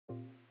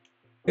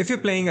If you're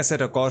playing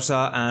Assetto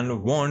Corsa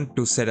and want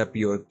to set up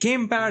your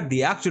gamepad,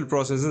 the actual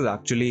process is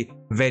actually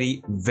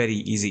very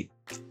easy.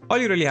 All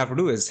you really have to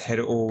do is head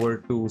over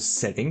to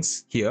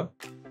settings here,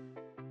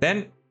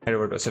 then head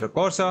over to Assetto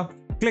Corsa,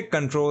 click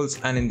controls,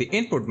 and in the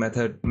input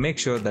method, make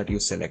sure that you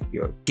select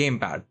your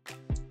gamepad.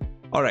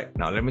 Alright,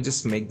 now let me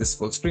just make this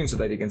full screen so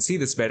that you can see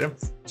this better.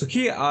 So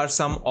here are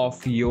some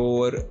of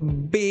your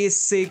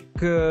basic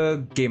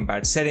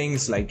gamepad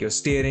settings like your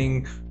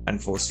steering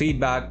and force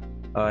feedback,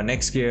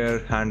 next gear,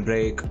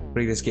 handbrake,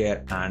 previous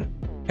gear, and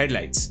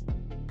headlights.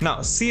 Now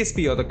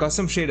CSP or the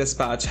custom shaders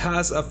patch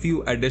has a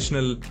few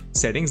additional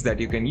settings that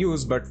you can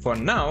use, but for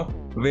now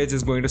we're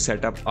just going to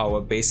set up our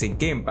basic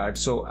gamepad.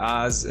 So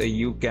as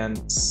you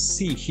can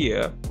see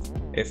here,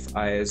 if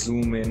I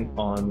zoom in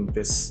on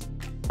this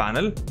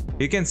panel,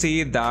 you can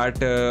see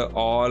that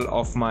all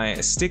of my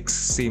sticks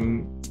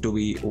seem to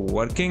be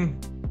working,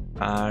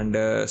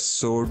 and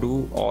so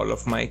do all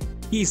of my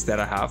keys that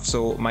I have.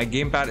 So my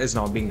gamepad is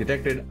now being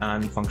detected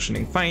and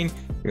functioning fine.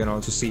 You can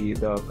also see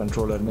the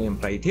controller name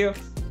right here.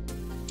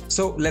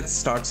 So let's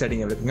start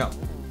setting everything up.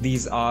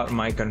 These are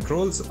my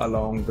controls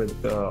along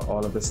with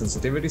all of the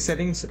sensitivity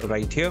settings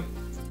right here.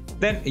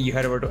 Then you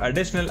head over to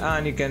additional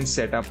and you can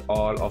set up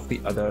all of the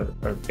other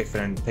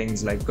different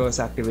things like curse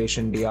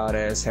activation,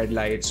 DRS,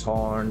 headlights,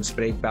 horns,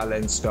 brake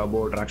balance,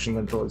 turbo, traction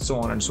control, so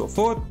on and so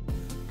forth.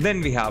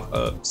 Then we have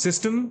a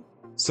system.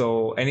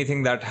 So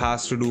anything that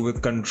has to do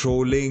with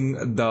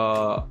controlling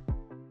the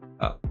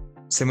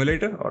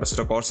simulator or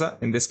Assetto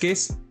Corsa in this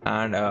case,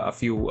 and a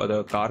few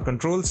other car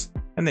controls.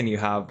 And then you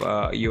have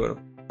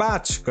your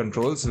patch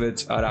controls,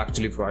 which are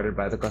actually provided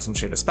by the custom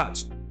shaders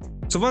patch.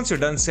 So once you're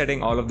done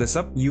setting all of this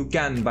up, you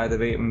can, by the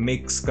way,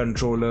 mix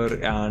controller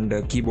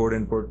and keyboard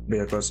input,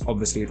 because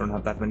obviously you don't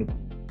have that many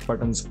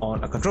buttons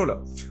on a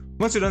controller.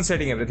 Once you're done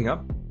setting everything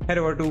up, head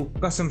over to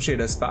custom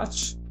shaders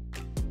patch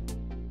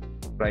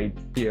right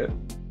here.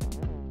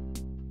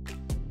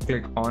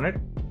 Click on it,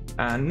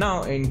 and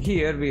now in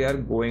here we are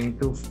going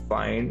to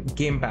find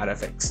gamepad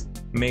effects.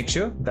 Make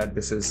sure that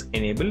this is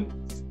enabled,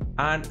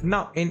 and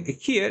now in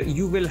here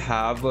you will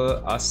have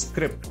a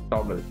script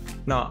toggle.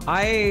 Now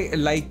I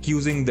like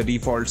using the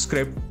default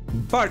script,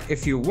 but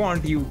if you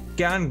want, you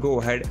can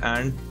go ahead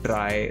and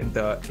try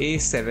the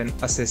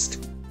A7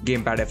 assist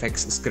gamepad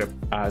effects script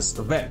as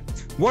well.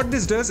 What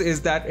this does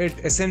is that it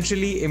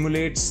essentially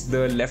emulates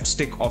the left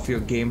stick of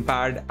your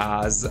gamepad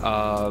as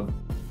a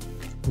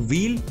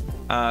wheel.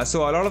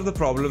 So a lot of the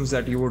problems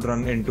that you would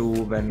run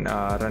into when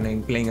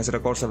playing Assetto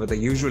Corsa with the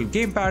usual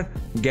gamepad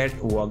get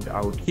worked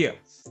out here.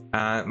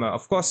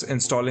 Of course,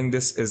 installing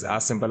this is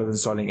as simple as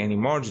installing any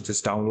mod. You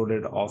just download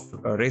it off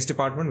a race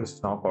department, which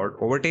is now called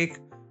Overtake.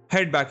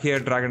 Head back here,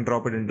 drag and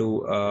drop it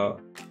into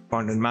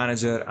Content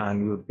Manager,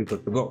 and you'll be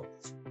good to go.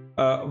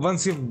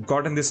 Once you've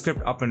gotten this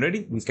script up and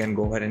ready, you can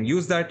go ahead and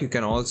use that. You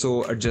can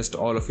also adjust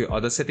all of your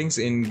other settings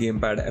in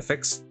gamepad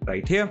effects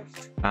right here,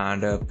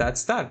 and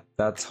that's that.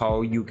 That's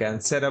how you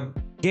can set up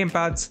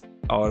gamepads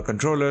or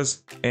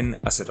controllers in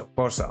Assetto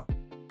Corsa.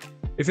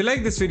 If you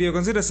like this video,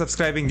 consider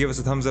subscribing, give us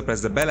a thumbs up,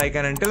 press the bell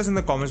icon, and tell us in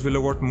the comments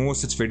below what more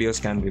such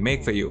videos can we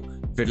make for you.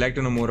 If you'd like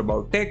to know more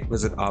about tech,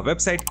 visit our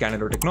website,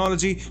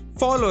 Candid.Technology,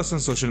 follow us on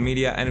social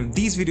media, and if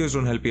these videos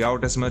don't help you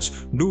out as much,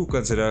 do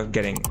consider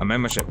getting a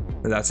membership.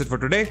 That's it for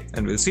today,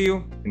 and we'll see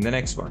you in the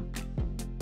next one.